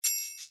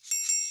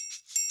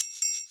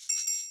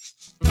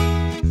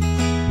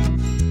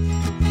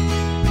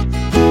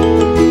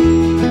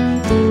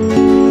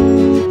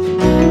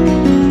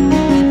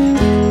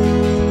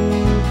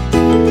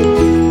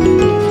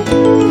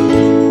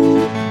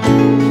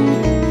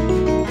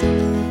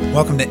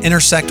Welcome to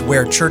Intersect,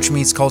 where church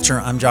meets culture.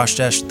 I'm Josh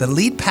Desch, the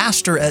lead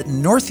pastor at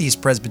Northeast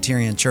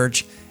Presbyterian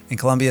Church in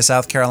Columbia,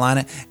 South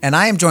Carolina. And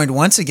I am joined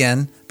once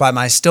again by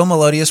my still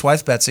melodious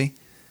wife, Betsy.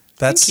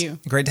 Thank you.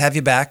 Great to have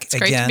you back it's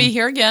again. Great to be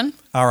here again.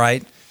 All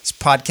right. This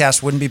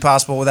podcast wouldn't be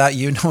possible without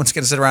you. No one's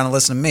going to sit around and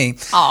listen to me.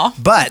 Aw,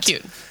 but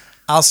cute.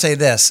 I'll say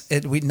this.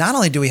 Not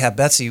only do we have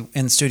Betsy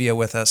in studio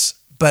with us,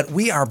 but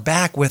we are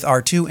back with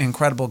our two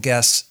incredible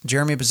guests,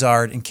 Jeremy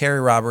Bizard and Carrie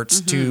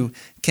Roberts, to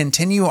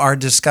continue our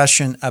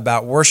discussion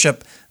about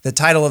worship. The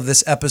title of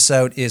this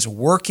episode is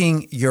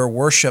Working Your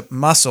Worship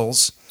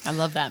Muscles. I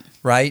love that.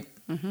 Right?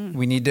 Mm-hmm.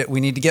 We need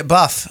to get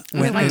buff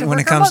when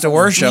it comes to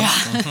worship.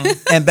 Yeah.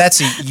 And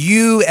Betsy,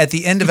 you at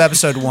the end of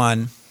episode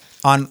one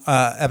on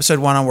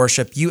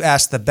worship, you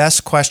asked the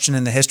best question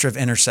in the history of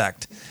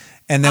Intersect.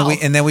 And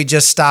then we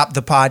just stopped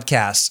the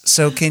podcast.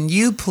 So can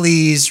you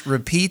please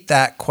repeat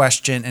that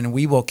question, and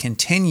we will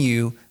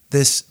continue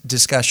this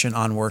discussion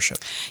on worship?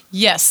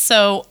 Yes.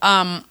 So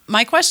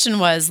my question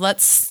was,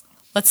 let's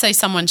say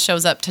someone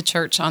shows up to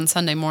church on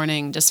Sunday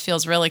morning, just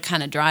feels really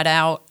kind of dried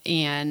out,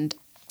 and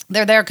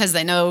they're there because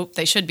they know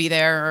they should be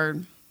there, or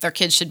their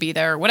kids should be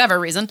there, or whatever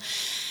reason,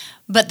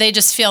 but they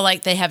just feel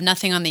like they have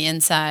nothing on the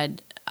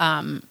inside,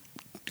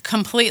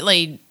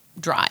 completely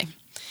dry.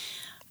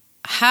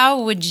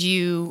 How would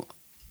you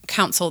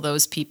counsel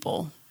those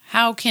people?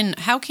 How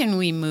can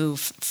we move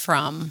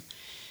from,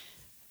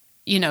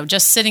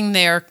 just sitting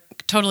there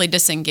totally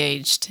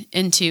disengaged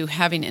into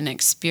having an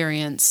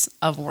experience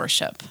of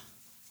worship?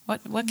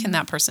 What can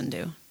that person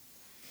do?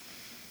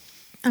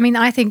 I mean,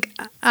 I think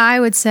I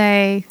would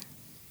say,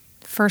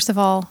 first of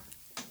all,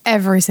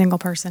 every single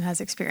person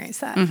has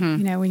experienced that.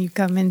 Mm-hmm. When you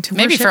come into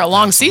maybe worship, for a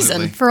long Absolutely.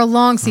 season. for a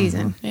long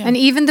season, Yeah. and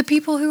even the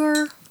people who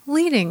are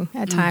leading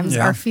at times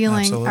Yeah,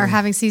 are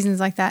having seasons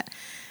like that.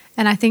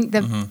 And I think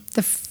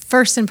the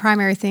first and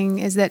primary thing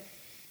is that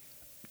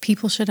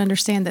people should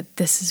understand that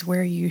this is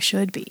where you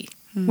should be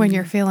when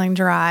you're feeling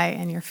dry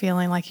and you're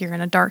feeling like you're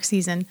in a dark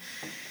season.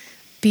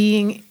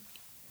 Being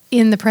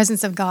in the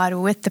presence of God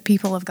with the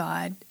people of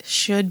God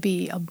should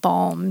be a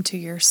balm to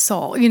your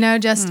soul.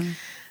 Just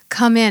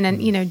come in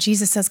and,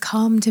 Jesus says,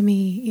 come to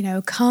me,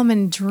 come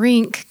and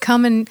drink,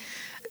 come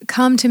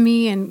to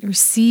me and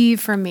receive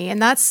from me.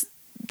 And that's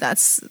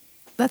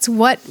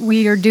what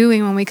we are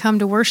doing when we come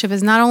to worship.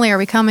 Is not only are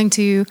we coming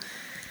to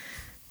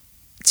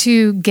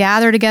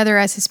gather together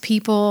as his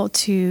people,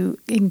 to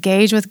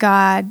engage with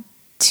God,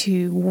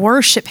 to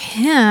worship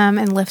him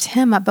and lift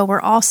him up, but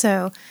we're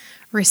also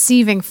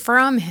receiving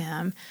from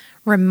him,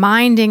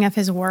 reminding of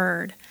his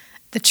word,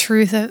 the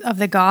truth of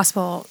the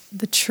gospel,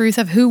 the truth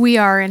of who we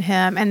are in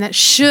him, and that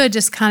should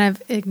just kind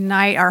of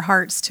ignite our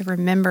hearts to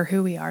remember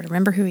who we are, to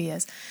remember who he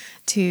is.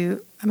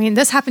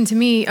 This happened to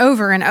me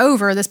over and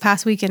over this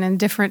past weekend in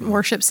different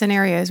worship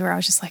scenarios where I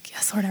was just like,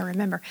 yes, Lord, I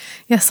remember.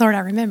 Yes, Lord, I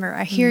remember.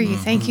 I hear you.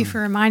 Thank you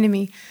for reminding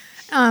me.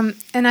 And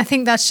I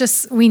think that's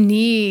just, we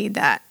need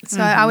that.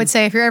 So I would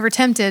say if you're ever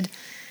tempted,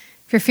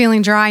 if you're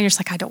feeling dry and you're just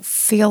like, I don't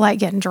feel like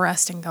getting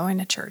dressed and going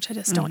to church. I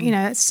just don't,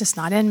 it's just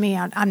not in me.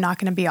 I'm not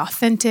going to be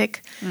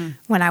authentic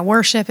when I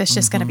worship. It's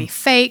just going to be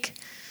fake.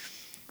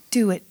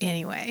 Do it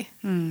anyway,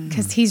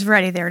 because he's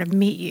ready there to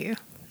meet you.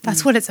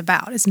 That's what it's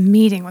about, is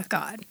meeting with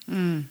God.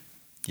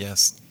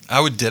 Yes. I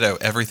would ditto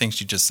everything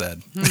she just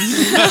said.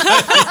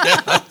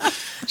 Yeah.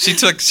 She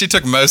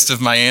took most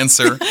of my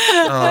answer.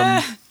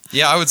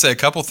 I would say a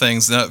couple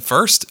things.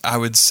 First, I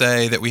would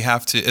say that we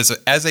have to,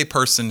 as a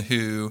person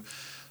who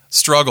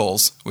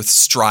struggles with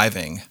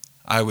striving,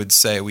 I would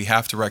say we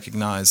have to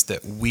recognize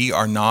that we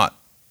are not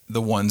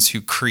the ones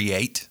who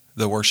create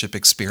the worship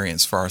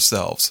experience for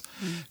ourselves.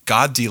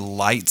 God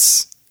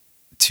delights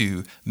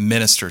to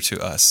minister to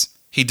us.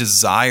 He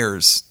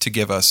desires to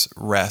give us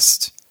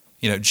rest.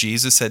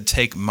 Jesus said,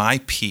 take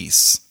my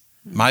peace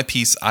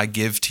I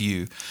give to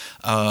you.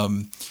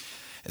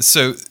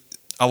 So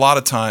a lot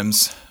of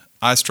times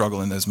I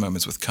struggle in those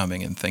moments with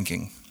coming and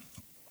thinking,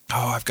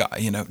 I've got,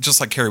 just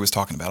like Carrie was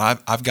talking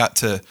about, I've got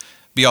to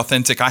be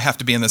authentic. I have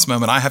to be in this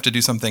moment. I have to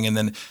do something. And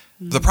then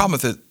the problem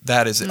with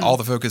that is all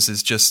the focus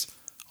is just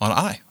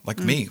on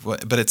me,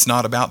 but it's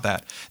not about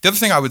that. The other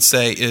thing I would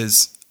say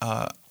is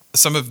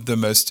some of the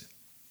most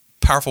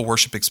powerful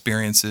worship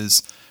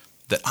experiences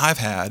that I've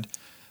had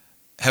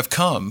have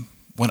come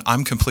when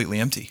I'm completely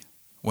empty,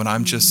 when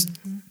I'm just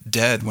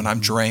dead, when I'm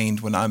drained,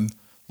 when I'm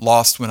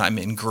lost, when I'm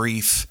in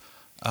grief.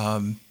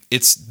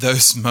 It's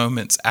those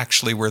moments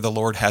actually where the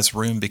Lord has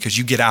room, because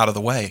you get out of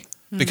the way,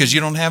 because you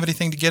don't have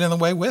anything to get in the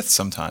way with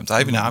sometimes. I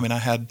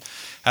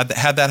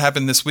had that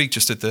happen this week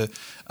just at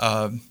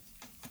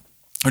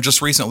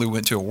just recently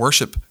went to a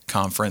worship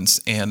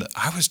conference, and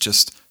I was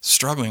just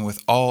struggling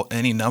with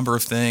any number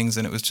of things,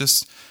 and it was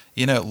just,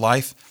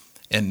 life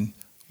and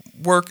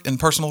work and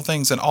personal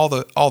things and all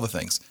the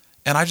things.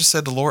 And I just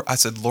said to Lord,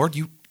 Lord,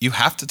 you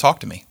have to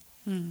talk to me.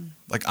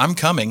 Like, I'm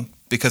coming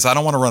because I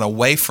don't want to run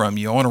away from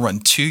you. I want to run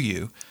to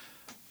you.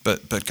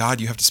 But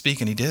God, you have to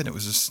speak, and he did. It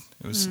was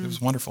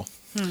wonderful.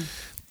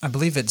 I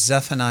believe it's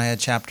Zephaniah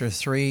chapter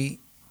 3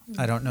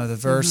 I don't know the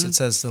verse. It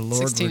says the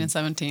Lord 16 and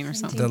 17 or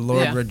something. the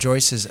Lord Yeah.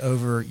 rejoices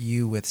over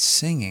you with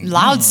singing.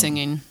 Loud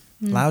singing.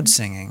 Loud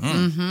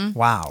singing.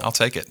 Wow. I'll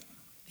take it.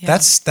 Yeah.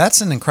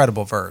 That's an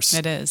incredible verse.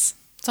 It is.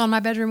 It's on my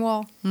bedroom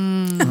wall.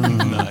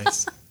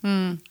 Nice.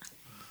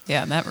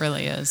 Yeah, that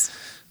really is.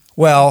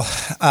 Well,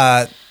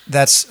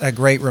 that's a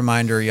great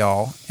reminder,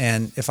 y'all.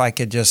 And if I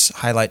could just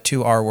highlight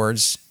 2 R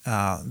words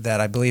that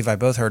I believe I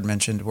both heard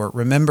mentioned were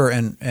remember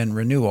and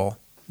renewal.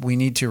 We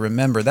need to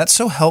remember. That's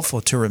so helpful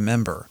to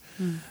remember.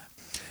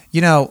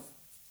 You know,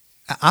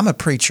 I'm a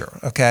preacher,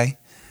 okay?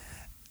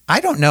 I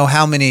don't know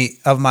how many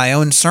of my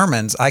own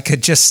sermons I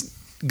could just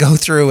go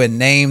through and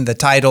name the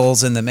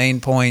titles and the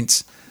main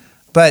points.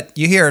 But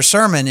you hear a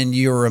sermon and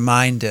you're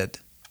reminded,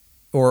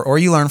 or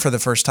you learn for the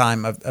first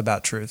time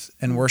about truth.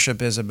 And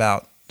worship is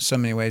about so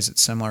many ways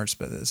it's similar.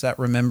 But it's that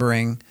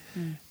remembering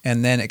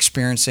and then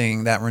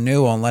experiencing that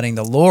renewal and letting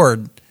the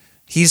Lord,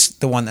 He's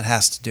the one that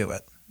has to do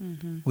it.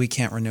 We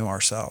can't renew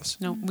ourselves.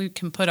 No, we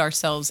can put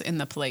ourselves in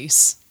the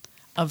place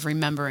of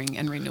remembering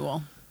and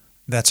renewal.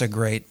 That's a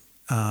great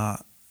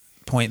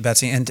point,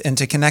 Betsy. And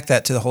to connect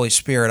that to the Holy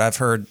Spirit, I've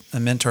heard a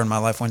mentor in my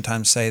life one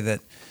time say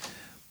that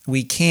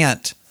we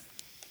can't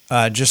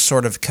just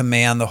sort of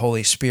command the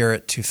Holy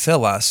Spirit to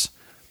fill us,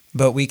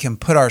 but we can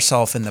put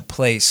ourselves in the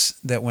place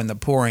that when the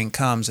pouring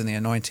comes and the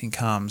anointing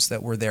comes,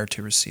 that we're there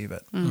to receive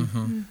it.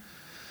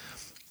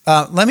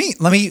 Let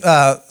me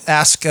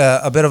ask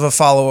a bit of a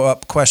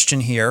follow-up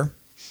question here.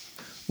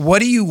 What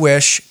do you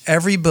wish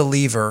every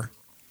believer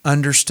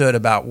understood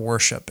about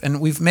worship? And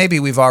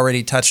we've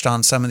already touched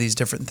on some of these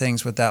different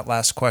things with that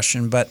last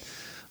question, but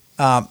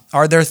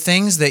are there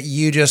things that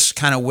you just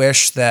kind of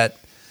wish that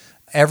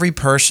every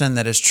person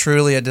that is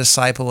truly a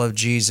disciple of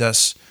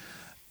Jesus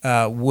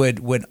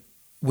would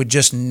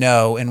just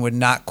know and would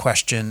not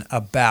question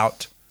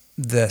about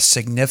the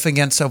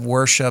significance of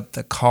worship,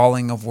 the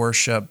calling of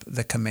worship,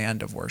 the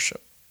command of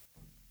worship?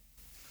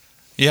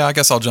 Yeah, I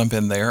guess I'll jump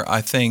in there.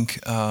 I think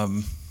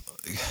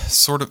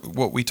sort of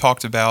what we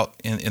talked about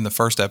in the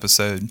first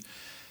episode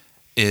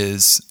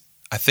is,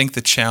 I think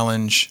the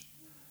challenge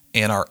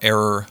and our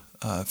error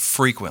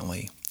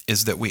frequently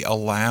is that we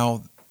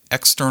allow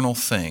external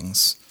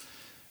things,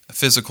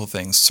 physical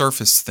things,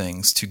 surface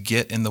things, to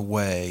get in the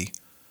way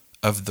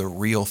of the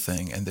real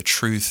thing and the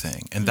true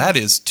thing. And that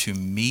is to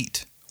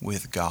meet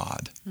with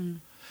God.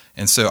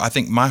 And so I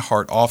think my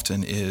heart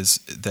often is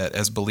that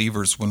as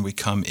believers, when we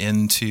come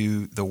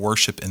into the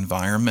worship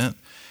environment,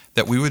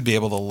 that we would be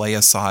able to lay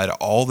aside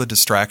all the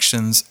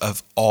distractions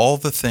of all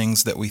the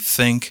things that we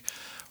think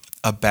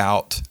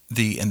about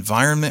the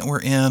environment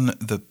we're in,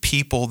 the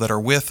people that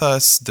are with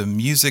us, the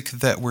music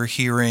that we're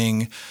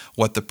hearing,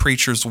 what the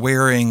preacher's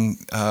wearing,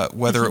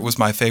 whether it was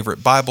my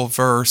favorite Bible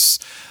verse.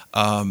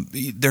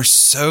 There's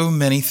so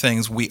many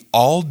things. We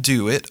all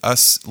do it,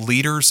 us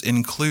leaders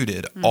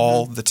included,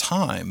 all the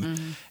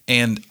time.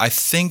 And I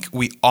think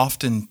we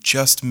often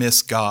just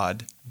miss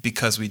God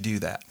because we do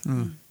that.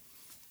 And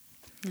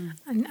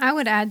I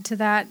would add to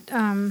that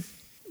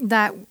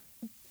that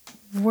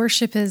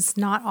worship is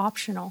not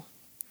optional.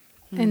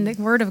 In the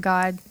Word of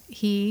God,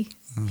 He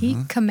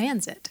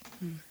commands it.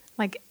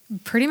 Like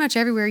pretty much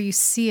everywhere you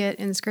see it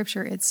in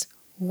Scripture, it's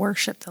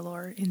worship the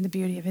Lord in the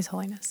beauty of His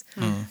holiness.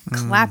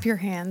 Clap your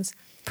hands,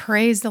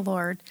 praise the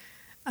Lord,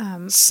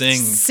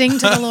 sing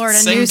to the Lord a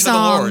Sing new to the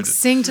song, Lord.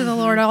 sing to the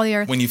Lord all the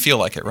earth. When you feel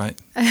like it, right?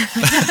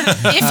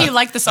 If you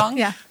like the song.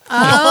 Yeah.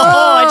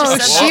 I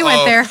just said She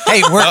went there.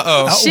 Hey,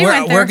 She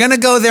went there. we're going to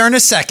go there in a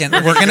second.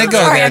 We're going to go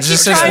Sorry, there. I keep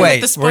Just trying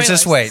wait. with the We're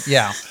just spoilers. wait.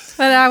 Yeah.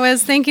 But I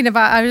was thinking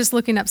about, I was just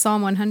looking up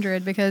Psalm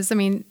 100 because, I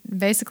mean,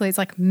 basically it's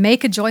like,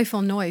 make a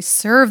joyful noise,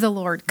 serve the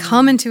Lord,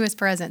 come into His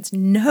presence,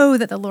 know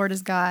that the Lord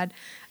is God,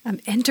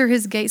 enter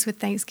His gates with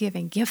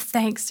thanksgiving, give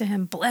thanks to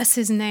Him, bless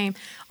His name.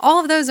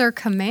 All of those are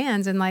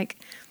commands, and like,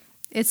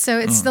 it's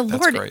the that's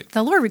Lord. great.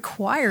 The Lord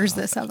requires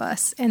this of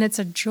us, and it's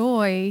a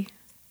joy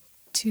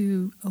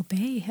to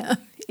obey Him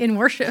in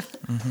worship.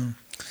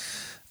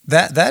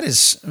 That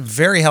is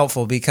very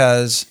helpful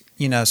because,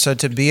 so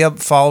to be a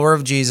follower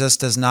of Jesus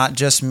does not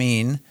just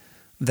mean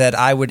that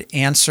I would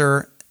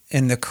answer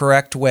in the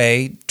correct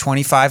way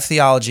 25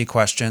 theology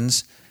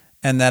questions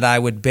and that I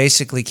would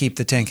basically keep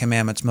the 10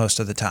 Commandments most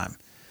of the time.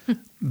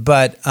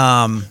 But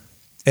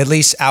at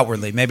least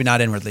outwardly, maybe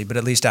not inwardly, but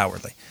at least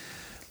outwardly.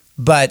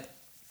 But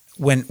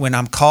when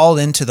I'm called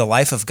into the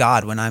life of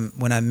God, when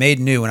I'm made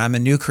new, when I'm a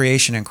new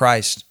creation in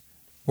Christ,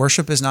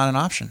 worship is not an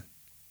option.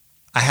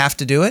 I have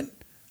to do it.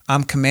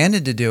 I'm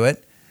commanded to do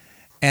it.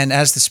 And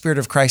as the Spirit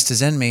of Christ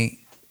is in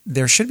me,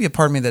 there should be a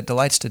part of me that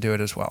delights to do it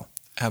as well.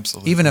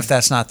 Absolutely. Even if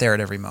that's not there at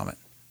every moment.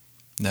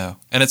 No.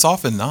 And it's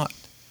often not.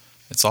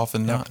 It's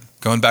often not.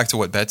 Going back to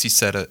what Betsy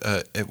said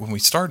when we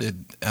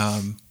started,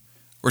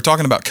 we're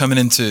talking about coming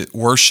into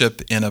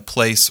worship in a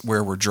place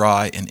where we're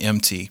dry and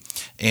empty.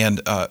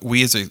 And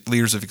we as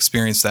leaders have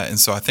experienced that. And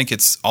so I think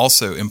it's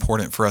also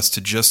important for us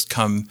to just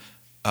come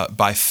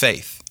by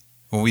faith.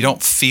 When we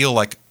don't feel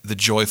like the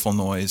joyful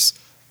noise,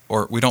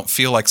 or we don't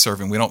feel like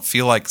serving, we don't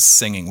feel like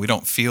singing, we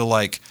don't feel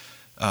like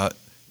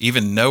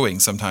even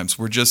knowing sometimes.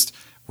 We're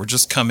we're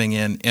just coming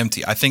in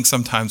empty. I think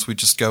sometimes we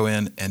just go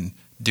in and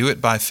do it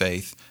by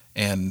faith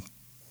and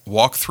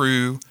walk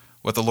through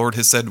what the Lord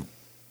has said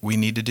we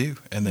need to do,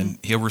 and then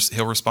He'll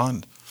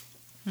respond.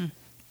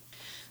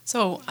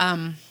 So,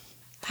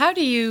 how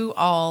do you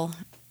all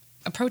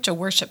approach a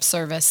worship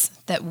service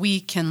that we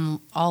can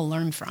all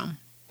learn from?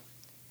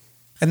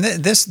 And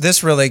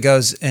this really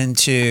goes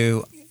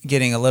into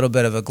getting a little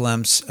bit of a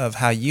glimpse of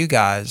how you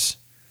guys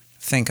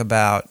think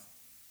about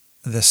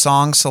the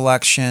song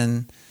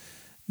selection,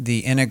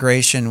 the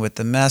integration with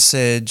the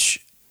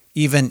message,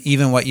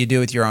 even what you do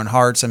with your own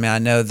hearts. I mean, I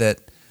know that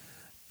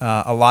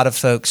a lot of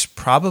folks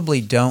probably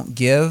don't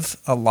give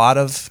a lot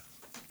of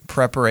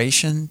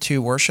preparation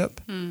to worship.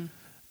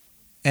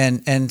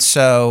 And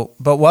so,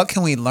 but what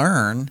can we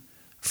learn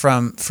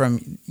from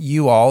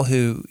you all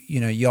who,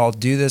 you all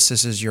do this?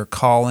 This is your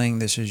calling.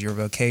 This is your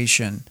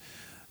vocation.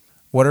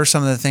 What are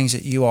some of the things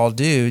that you all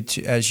do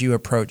as you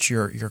approach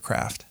your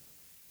craft?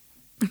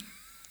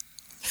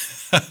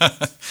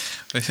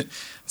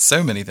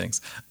 So many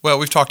things. Well,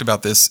 we've talked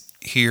about this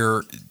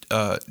here,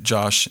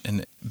 Josh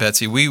and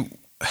Betsy. We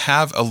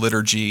have a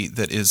liturgy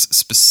that is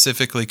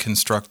specifically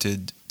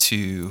constructed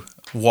to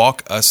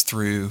walk us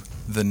through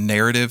the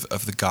narrative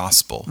of the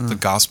gospel, the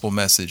gospel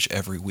message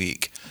every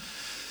week.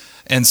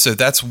 And so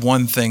that's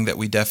one thing that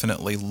we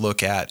definitely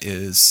look at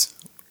is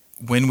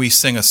when we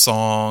sing a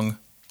song,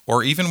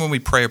 or even when we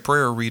pray a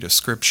prayer or read a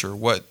scripture,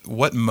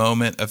 what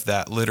moment of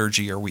that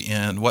liturgy are we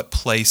in? What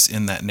place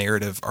in that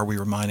narrative are we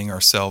reminding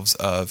ourselves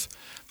of?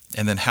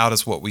 And then how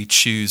does what we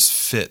choose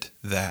fit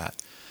that?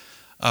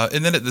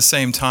 And then at the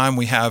same time,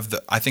 we have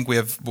I think we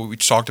have what we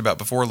talked about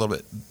before a little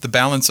bit, the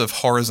balance of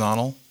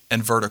horizontal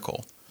and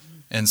vertical.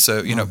 And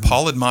so,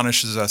 Paul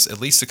admonishes us at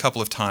least a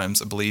couple of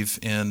times, I believe,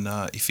 in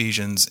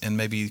Ephesians and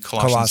maybe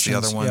Colossians, the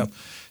other one,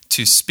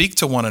 to speak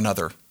to one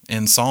another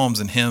in psalms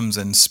and hymns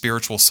and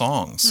spiritual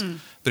songs.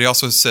 But he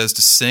also says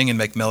to sing and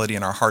make melody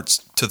in our hearts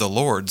to the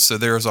Lord. So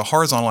there's a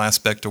horizontal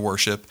aspect to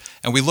worship,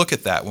 and we look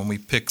at that when we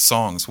pick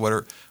songs. What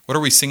are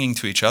we singing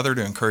to each other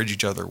to encourage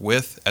each other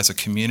with as a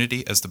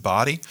community, as the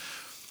body?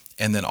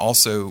 And then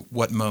also,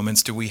 what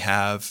moments do we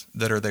have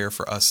that are there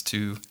for us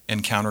to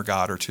encounter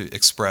God or to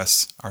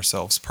express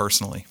ourselves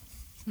personally?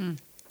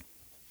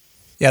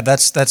 Yeah,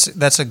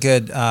 that's a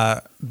good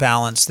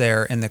balance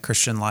there in the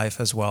Christian life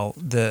as well.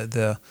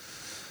 The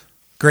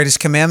greatest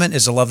commandment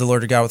is to love the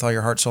Lord your God with all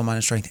your heart, soul, mind,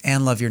 and strength,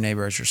 and love your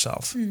neighbor as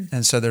yourself.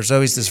 And so there's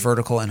always this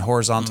vertical and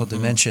horizontal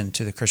dimension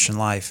to the Christian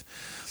life.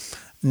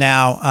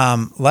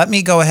 Now, let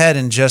me go ahead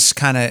and just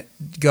kind of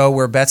go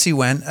where Betsy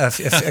went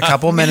a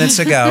couple minutes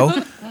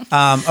ago.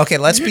 Okay,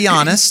 let's be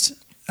honest.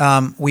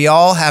 We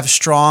all have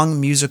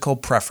strong musical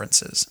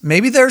preferences.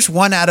 Maybe there's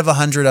 1 out of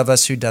 100 of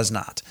us who does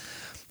not.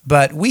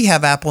 But we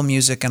have Apple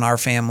Music in our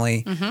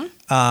family.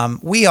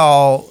 We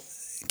all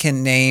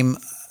can name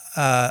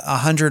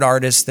 100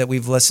 artists that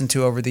we've listened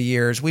to over the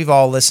years. We've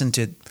all listened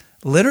to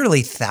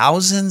literally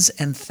thousands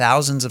and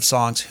thousands of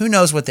songs. Who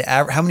knows what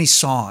how many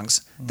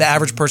songs the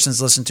average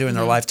person's listened to in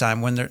their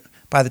lifetime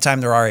by the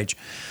time they're our age.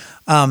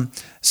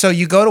 So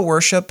you go to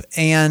worship,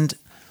 and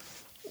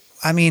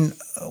I mean,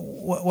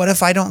 what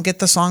if I don't get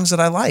the songs that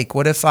I like?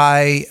 What if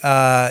I,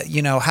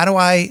 how do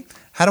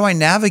I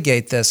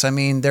navigate this? I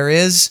mean, there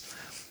is,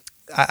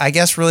 I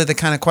guess, really the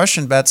kind of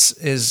question, Bets,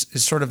 is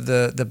sort of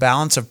the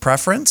balance of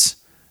preference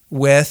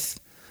with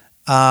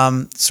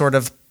sort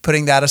of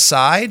putting that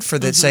aside for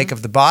the sake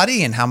of the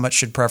body, and how much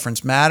should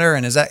preference matter?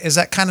 And is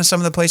that kind of some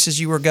of the places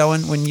you were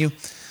going when you?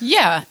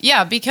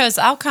 Yeah, because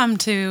I'll come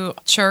to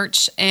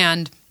church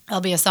and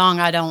there'll be a song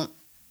I don't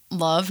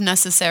love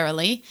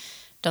necessarily.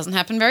 Doesn't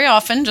happen very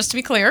often, just to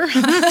be clear. But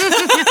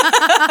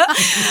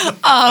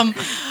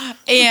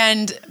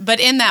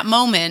in that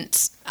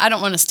moment, I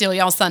don't want to steal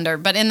y'all's thunder,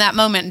 but in that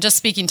moment, just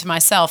speaking to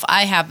myself,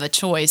 I have the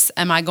choice.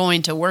 Am I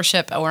going to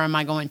worship or am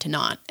I going to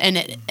not?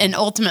 And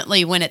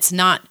ultimately, when it's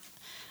not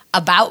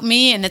about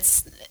me and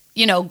it's,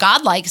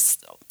 God likes,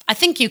 I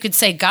think you could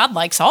say God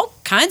likes all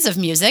kinds of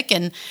music,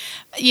 and,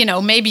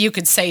 maybe you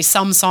could say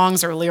some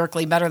songs are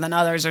lyrically better than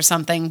others or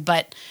something,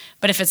 but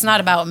if it's not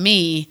about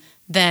me,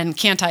 then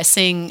can't I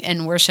sing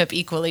and worship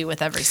equally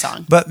with every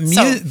song? But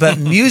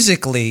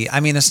musically, I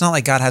mean, it's not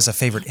like God has a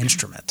favorite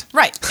instrument.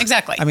 Right,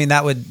 exactly. I mean,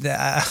 that would,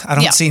 I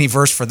don't see any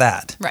verse for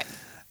that. Right.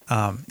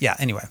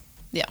 Anyway.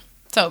 Yeah.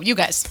 So you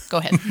guys, go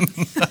ahead.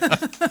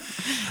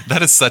 That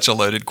is such a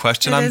loaded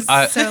question. It is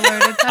so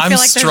loaded. I'm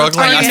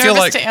struggling. Are you I feel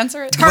like to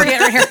answer it? Target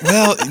right here.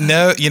 Well,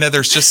 no,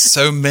 there's just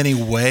so many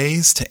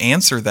ways to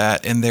answer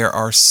that, and there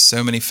are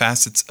so many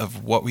facets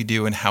of what we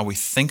do and how we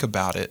think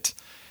about it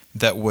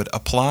that would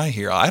apply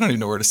here. I don't even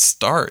know where to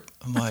start.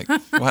 I'm like,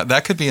 wow,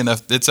 that could be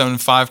its own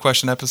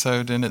 5-question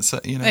episode in its,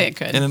 It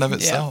could. in and of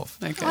itself.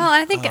 Yeah, it could. Well,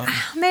 I think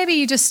maybe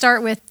you just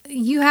start with,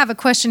 you have a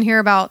question here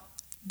about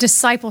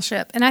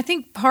discipleship. And I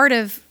think part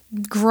of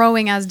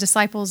growing as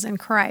disciples in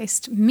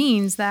Christ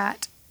means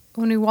that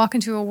when we walk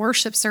into a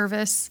worship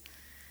service,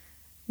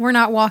 we're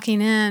not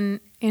walking in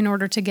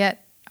order to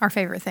get our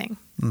favorite thing.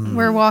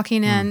 We're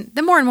walking in,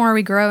 the more and more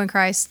we grow in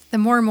Christ, the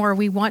more and more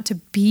we want to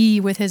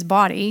be with his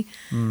body,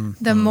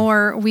 the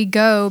more we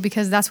go,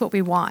 because that's what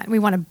we want. We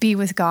want to be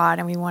with God,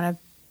 and we want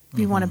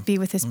to be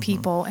with his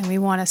people, and we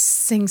want to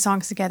sing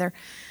songs together.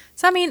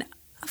 So, I mean,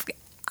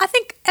 I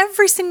think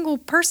every single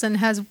person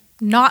has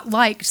not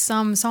liked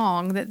some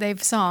song that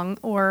they've sung,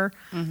 or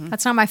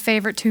that's not my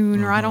favorite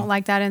tune, or I don't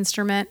like that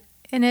instrument.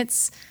 And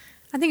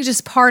I think it's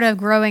just part of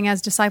growing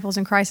as disciples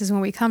in Christ is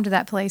when we come to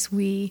that place,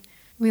 we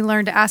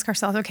learn to ask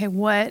ourselves, okay,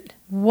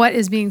 what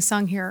is being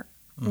sung here?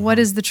 What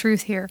is the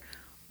truth here?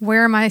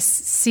 Where am I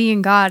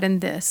seeing God in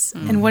this?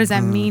 And what does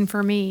that mean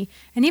for me?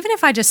 And even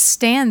if I just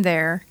stand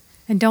there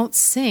and don't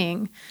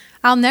sing,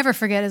 I'll never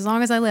forget as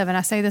long as I live, and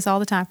I say this all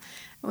the time,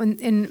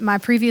 in my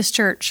previous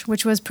church,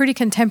 which was pretty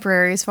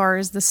contemporary as far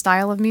as the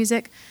style of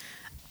music,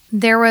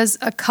 there was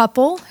a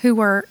couple who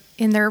were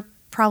in their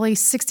probably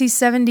 60s,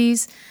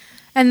 70s,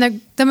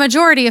 and the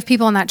majority of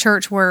people in that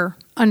church were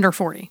under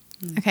 40.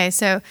 Okay,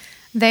 so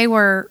they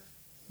were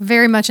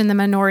very much in the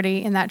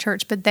minority in that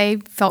church, but they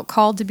felt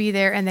called to be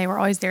there, and they were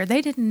always there.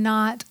 They did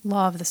not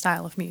love the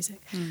style of music.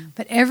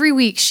 But every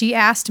week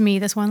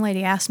this one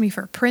lady asked me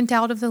for a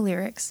printout of the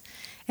lyrics,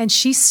 and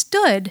she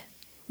stood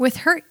with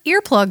her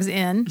earplugs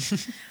in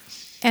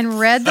and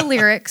read the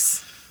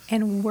lyrics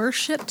and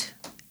worshiped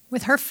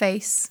with her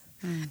face.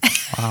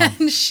 Wow.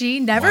 And she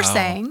never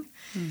sang.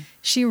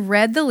 She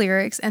read the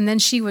lyrics, and then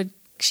she would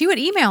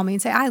email me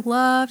and say, I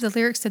love the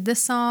lyrics to this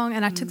song,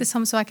 and I took this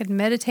home so I could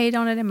meditate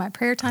on it in my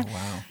prayer time. Oh,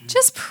 wow.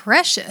 Just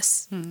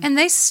precious. And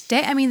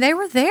they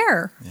were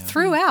there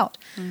throughout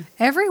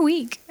every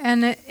week.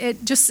 And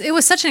it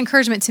was such an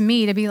encouragement to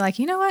me to be like,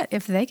 you know what?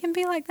 If they can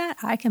be like that,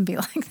 I can be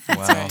like that.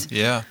 Wow.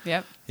 Yeah.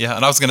 Yep. Yeah.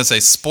 And I was going to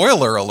say,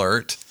 spoiler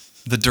alert,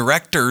 the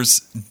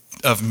directors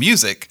of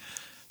music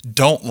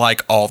don't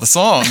like all the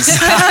songs.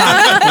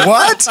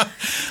 What?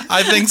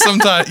 I think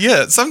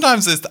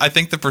sometimes I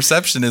think the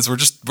perception is we're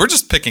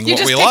just picking what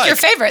we like. You just pick your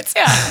favorites,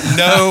 yeah.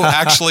 No,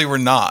 actually we're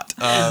not.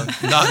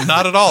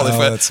 Not at all.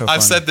 That's so funny.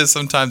 I've said this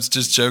sometimes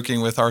just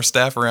joking with our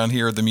staff around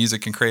here, the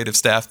music and creative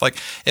staff. Like,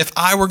 if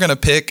I were going to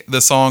pick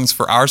the songs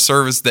for our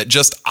service that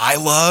just I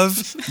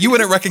love, you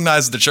wouldn't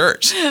recognize the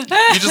church. You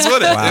just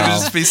wouldn't. Wow. It would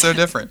just be so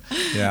different.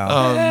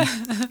 Yeah.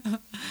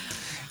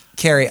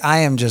 Carrie, I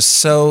am just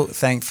so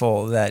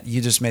thankful that you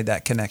just made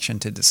that connection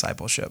to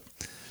discipleship.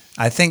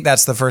 I think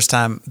that's the first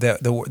time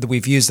that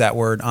we've used that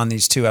word on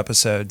these 2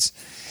 episodes.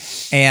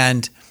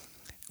 And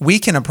we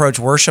can approach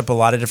worship a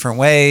lot of different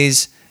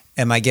ways.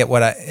 Am I getting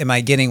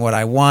what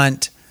I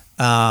want?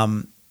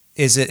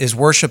 Is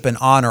worship an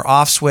on or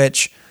off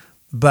switch?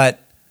 But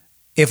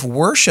if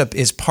worship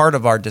is part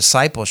of our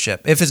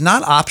discipleship, if it's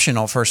not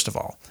optional, first of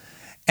all,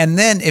 and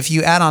then if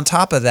you add on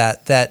top of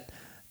that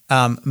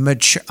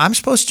I'm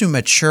supposed to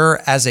mature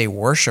as a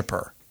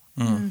worshiper.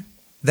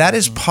 That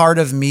is part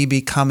of me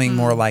becoming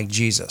more like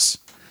Jesus.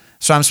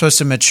 So I'm supposed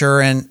to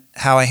mature in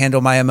how I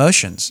handle my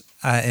emotions,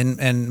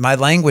 and my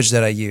language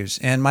that I use,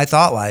 and my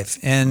thought life,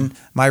 and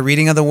my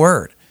reading of the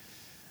Word.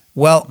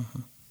 Well,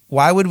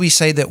 why would we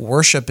say that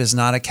worship is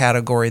not a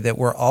category that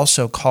we're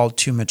also called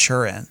to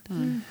mature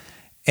in?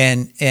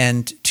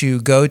 And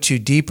to go to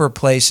deeper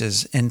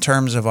places in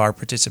terms of our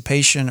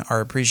participation,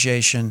 our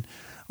appreciation,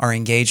 our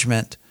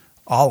engagement,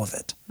 all of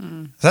it.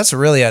 That's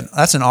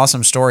that's an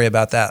awesome story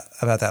about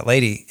that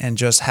lady, and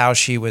just how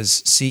she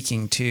was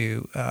seeking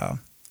to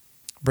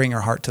bring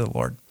her heart to the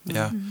Lord.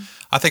 Yeah.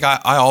 I think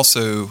I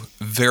also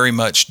very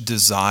much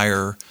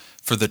desire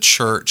for the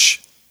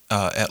church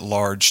at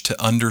large to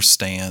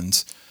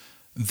understand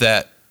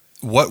that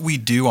what we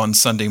do on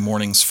Sunday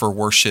mornings for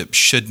worship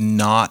should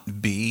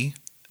not be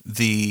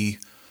the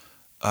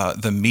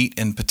meat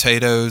and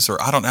potatoes, or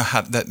I don't know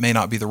how, that may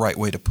not be the right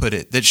way to put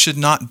it. That should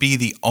not be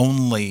the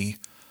only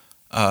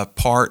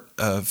part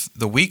of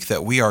the week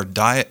that we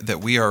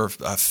are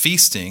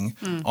feasting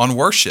on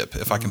worship,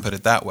 if I can put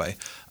it that way.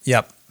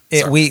 Yep.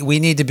 We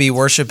need to be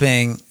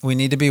worshiping. We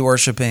need to be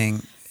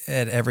worshiping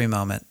at every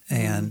moment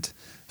and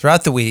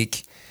throughout the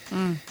week.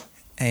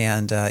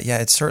 And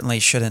it certainly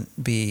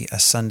shouldn't be a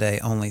Sunday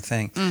only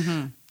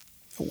thing.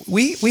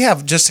 We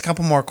have just a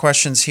couple more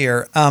questions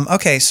here.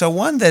 Okay, so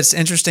one that's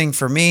interesting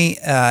for me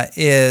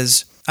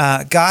is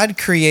God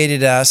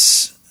created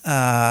us.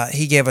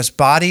 He gave us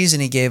bodies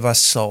and he gave us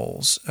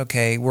souls.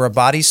 Okay, we're a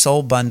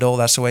body-soul bundle.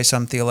 That's the way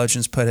some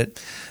theologians put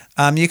it.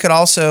 You could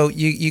also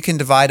you can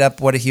divide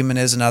up what a human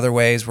is in other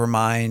ways. We're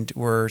mind,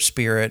 we're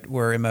spirit,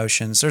 we're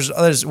emotions.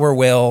 We're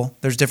will.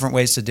 There's different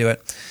ways to do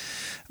it.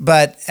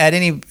 But at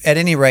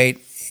any rate,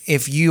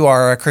 if you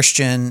are a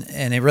Christian,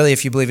 and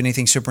if you believe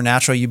anything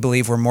supernatural, you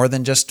believe we're more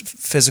than just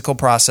physical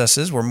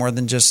processes. We're more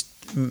than just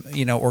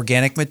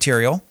organic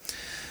material.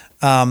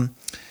 But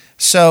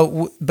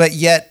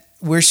yet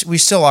we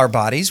still are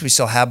bodies. We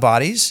still have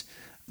bodies.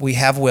 We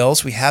have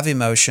wills. We have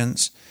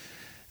emotions.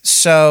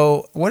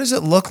 So what does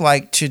it look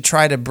like to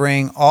try to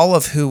bring all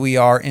of who we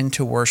are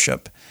into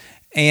worship?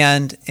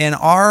 And in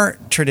our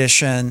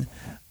tradition,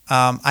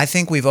 I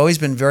think we've always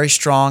been very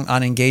strong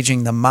on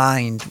engaging the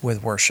mind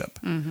with worship,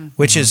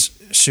 which is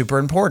super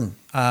important.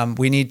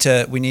 We need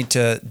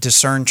to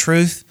discern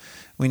truth.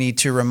 We need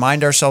to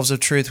remind ourselves of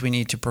truth. We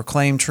need to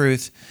proclaim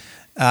truth.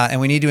 And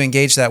we need to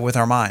engage that with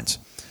our minds.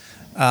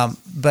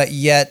 But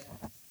yet,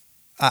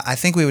 I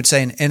think we would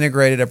say an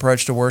integrated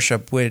approach to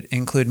worship would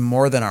include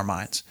more than our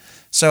minds.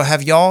 So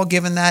have y'all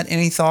given that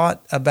any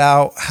thought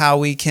about how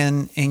we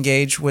can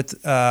engage with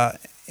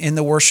in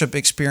the worship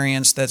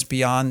experience that's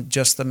beyond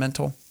just the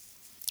mental?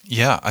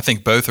 Yeah, I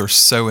think both are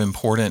so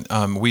important.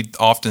 We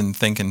often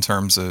think in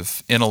terms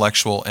of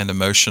intellectual and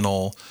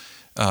emotional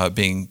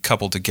being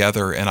coupled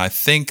together. And I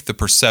think the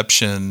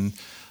perception,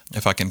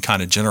 if I can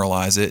kind of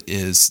generalize it,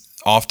 is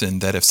often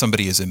that if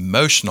somebody is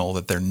emotional,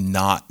 that they're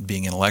not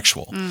being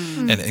intellectual.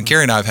 And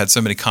Carrie and I have had so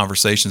many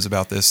conversations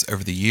about this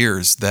over the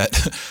years that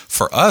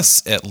for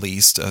us, at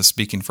least,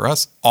 speaking for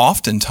us,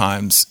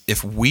 oftentimes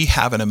if we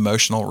have an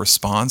emotional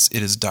response,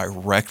 it is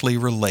directly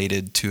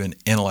related to an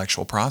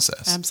intellectual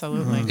process.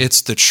 Absolutely.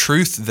 It's the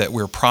truth that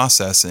we're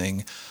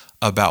processing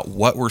about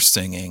what we're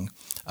singing,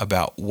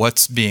 about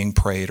what's being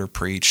prayed or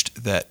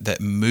preached,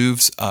 that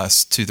moves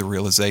us to the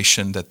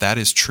realization that that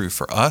is true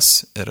for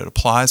us, that it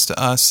applies to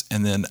us,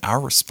 and then our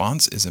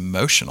response is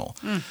emotional.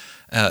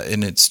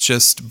 And it's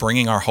just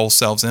bringing our whole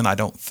selves in. I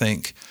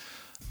think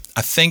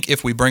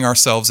if we bring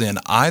ourselves in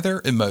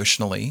either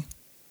emotionally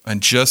and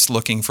just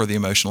looking for the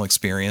emotional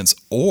experience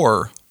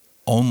or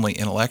only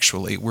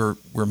intellectually, we're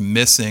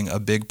missing a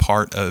big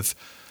part of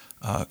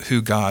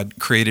who God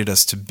created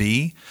us to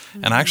be.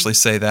 And I actually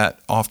say that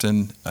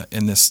often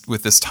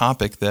with this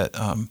topic, that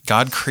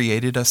God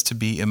created us to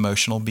be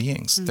emotional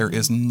beings. There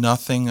is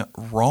nothing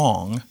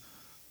wrong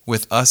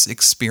with us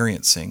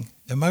experiencing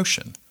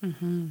emotion.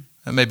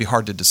 It may be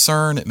hard to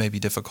discern. It may be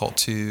difficult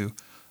to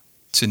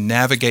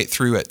navigate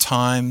through at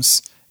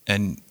times.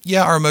 And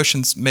yeah, our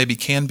emotions maybe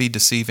can be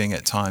deceiving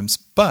at times,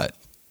 but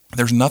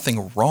there's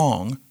nothing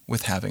wrong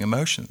with having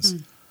emotions.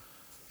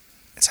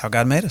 It's how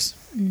God made us.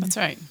 That's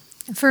right.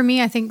 For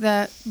me, I think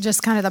that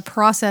just kind of the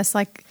process,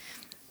 like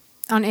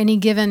on any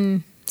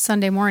given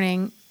Sunday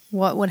morning,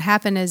 what would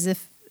happen is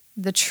if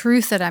the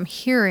truth that I'm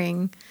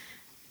hearing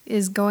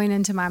is going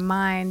into my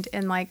mind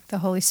and like the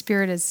Holy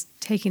Spirit is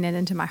taking it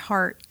into my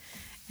heart,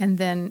 and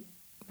then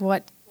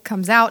what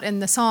comes out in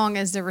the song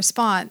is the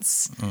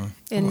response.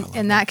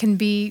 And that can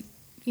be,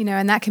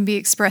 and that can be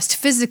expressed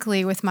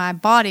physically with my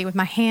body, with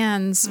my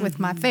hands, with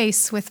my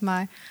face, with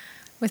my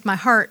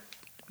heart.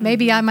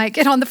 Maybe I might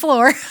get on the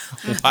floor.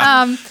 Maybe you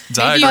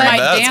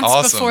might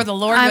dance before the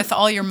Lord with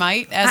all your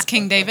might, as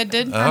King David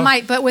did. I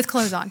might, but with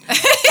clothes on.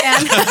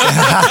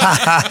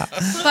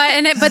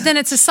 But then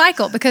it's a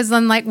cycle, because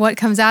then like what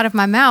comes out of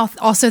my mouth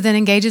also then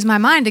engages my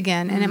mind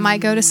again, and it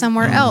might go to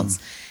somewhere else.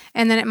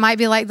 And then it might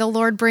be like the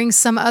Lord brings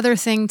some other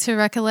thing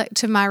to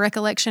my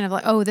recollection of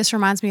like, oh, this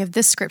reminds me of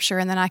this scripture,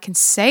 and then I can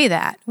say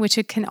that, which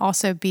it can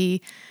also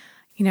be,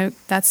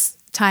 that's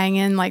tying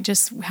in like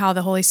just how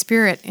the Holy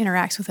Spirit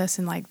interacts with us,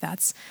 and like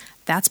that's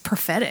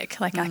prophetic.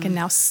 Like I can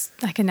now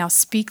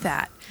speak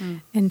that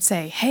and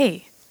say,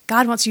 hey,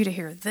 God wants you to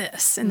hear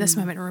this in this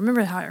moment, and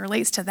remember how it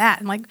relates to that.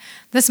 And like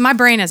this, my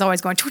brain is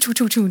always going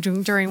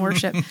during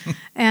worship,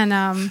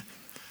 and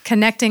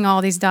connecting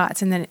all these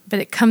dots, and then but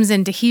it comes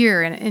into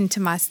here and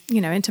into my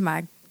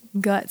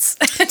guts,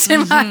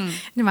 into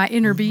my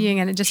inner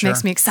being, and it just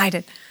makes me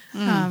excited.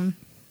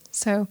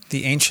 So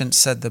the ancients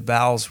said the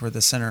bowels were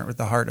the center, or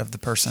the heart of the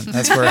person.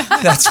 That's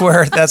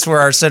where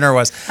our center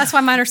was. That's why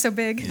mine are so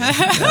big.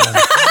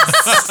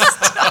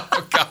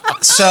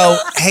 So,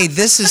 hey,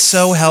 this is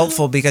so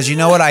helpful, because you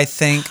know what I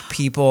think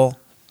people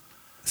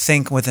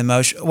think with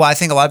emotion? Well, I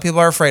think a lot of people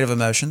are afraid of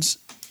emotions,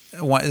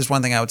 is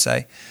one thing I would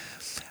say.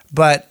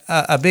 But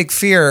a big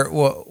fear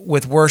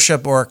with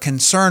worship, or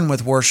concern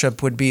with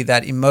worship, would be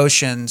that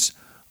emotions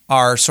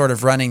are sort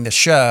of running the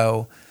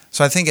show.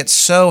 So I think it's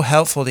so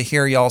helpful to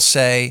hear y'all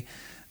say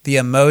the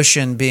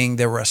emotion being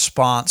the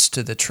response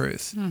to the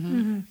truth,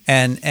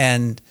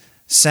 and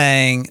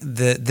saying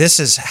that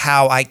this is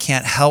how I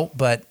can't help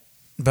but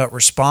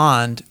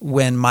respond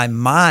when my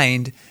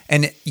mind,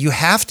 and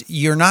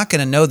you're not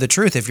going to know the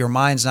truth if your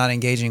mind's not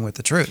engaging with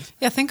the truth.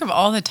 Yeah, think of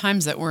all the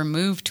times that we're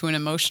moved to an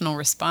emotional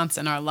response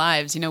in our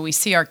lives. We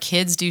see our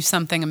kids do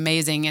something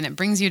amazing and it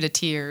brings you to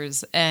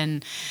tears.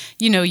 And,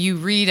 you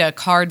read a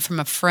card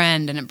from a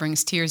friend and it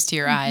brings tears to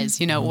your eyes.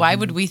 Why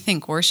would we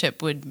think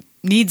worship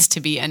needs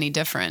to be any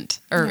different,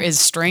 or is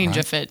strange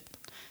if it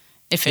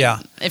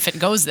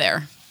goes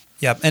there?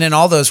 Yep. And in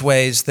all those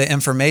ways, the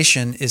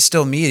information is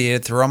still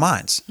mediated through our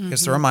minds.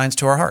 It's through our minds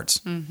to our hearts.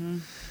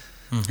 And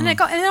it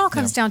all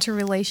comes down to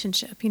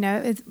relationship.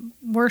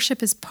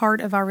 Worship is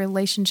part of our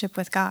relationship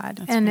with God.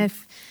 That's right.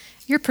 If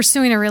you're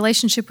pursuing a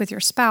relationship with your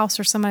spouse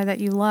or somebody that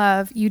you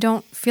love, you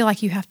don't feel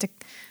like you have to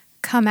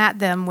come at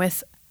them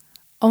with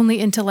only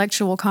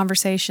intellectual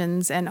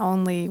conversations and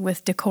only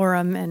with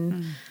decorum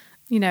and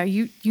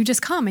you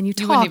just come and you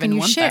talk and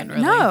you share. That,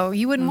 really. No,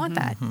 you wouldn't want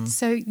that.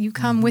 So you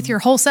come with your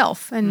whole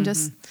self and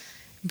just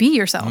be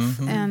yourself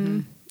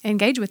and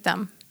engage with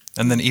them.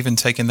 And then even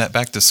taking that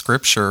back to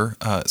Scripture,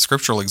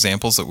 scriptural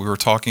examples that we were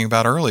talking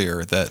about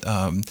earlier,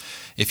 that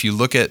if you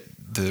look at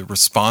the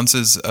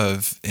responses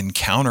of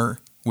encounter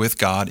with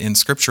God in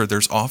Scripture,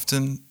 there's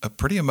often a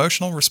pretty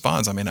emotional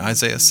response. I mean,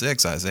 Isaiah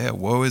 6, Isaiah,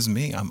 woe is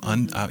me.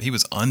 He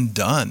was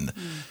undone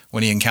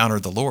when he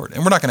encountered the Lord.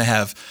 And we're not going to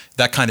have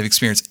that kind of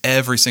experience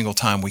every single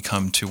time we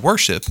come to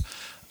worship,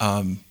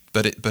 but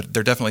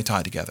they're definitely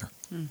tied together.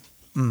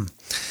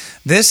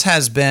 This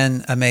has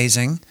been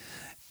amazing.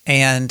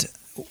 And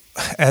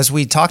as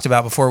we talked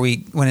about before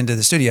we went into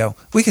the studio,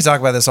 we could talk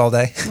about this all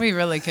day. We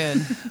really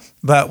could.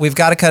 But we've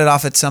got to cut it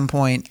off at some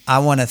point. I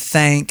want to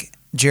thank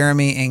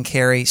Jeremy and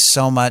Carrie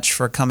so much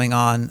for coming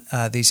on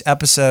these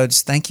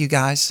episodes. Thank you,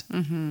 guys.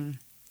 Mm-hmm.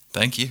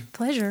 Thank you.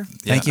 Pleasure.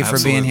 Thank you for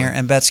absolutely. being here.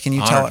 And Bets, can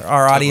you tell Honored.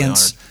 our Totally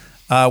audience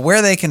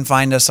where they can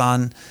find us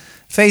on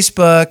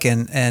Facebook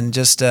and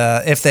just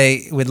if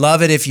they would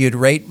love it if you'd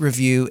rate,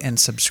 review, and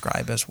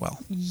subscribe as well.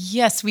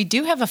 Yes, we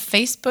do have a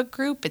Facebook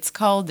group. It's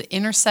called the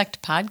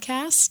Intersect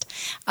Podcast.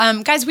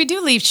 Guys, we do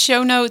leave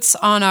show notes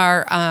on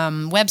our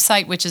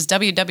website, which is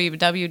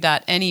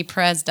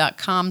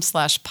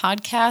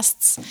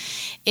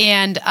www.nepres.com/podcasts.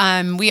 And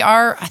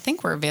I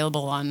think we're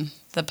available on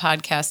the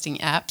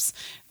podcasting apps.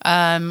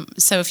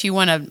 So if you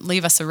want to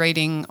leave us a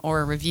rating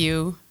or a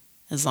review,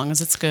 as long as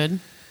it's good.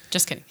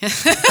 Just kidding.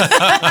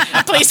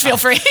 Please feel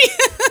free.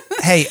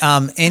 Hey,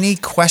 any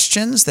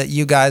questions that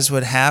you guys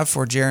would have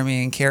for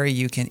Jeremy and Carrie,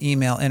 you can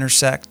email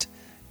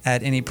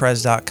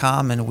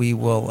intersect@nepres.com and we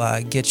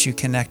will get you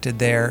connected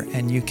there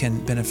and you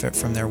can benefit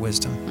from their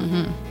wisdom.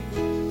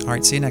 Mm-hmm. All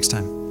right, see you next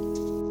time.